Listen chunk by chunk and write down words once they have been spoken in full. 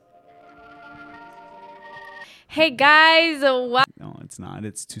Hey guys, what? No, it's not.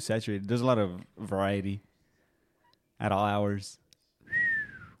 It's too saturated. There's a lot of variety at all hours.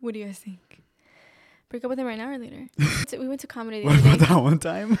 What do you guys think? Break up with him right now or later? So we went to comedy the What other about day. that one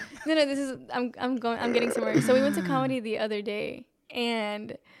time? No, this is I'm getting somewhere. So we went to comedy the other day,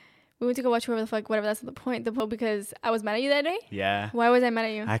 and we went to go watch whatever. That's not the point. Because I was mad at you that day. Yeah. Why was I mad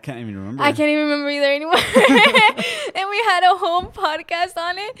at you? I can't even remember. I can't even remember either anymore. And we had a whole podcast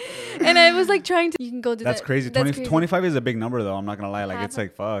on it, and I was like trying to. You can go do That's that. crazy. That's 25 is a big number though. I'm not gonna lie. Like it's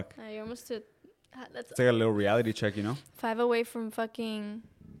like fuck. You're almost to. That's It's like a little reality check, you know? 5 away from fucking.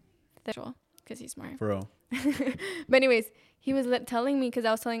 Because he's smart. For real. But anyways, he was telling me because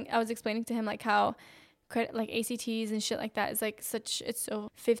I was explaining to him like how credit like ACTs and shit like that is like it's so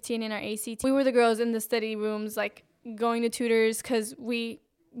 15 in our ACT. We were the girls in the study rooms like going to tutors because we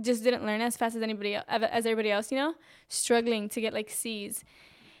just didn't learn as fast as everybody else, you know, struggling to get like C's.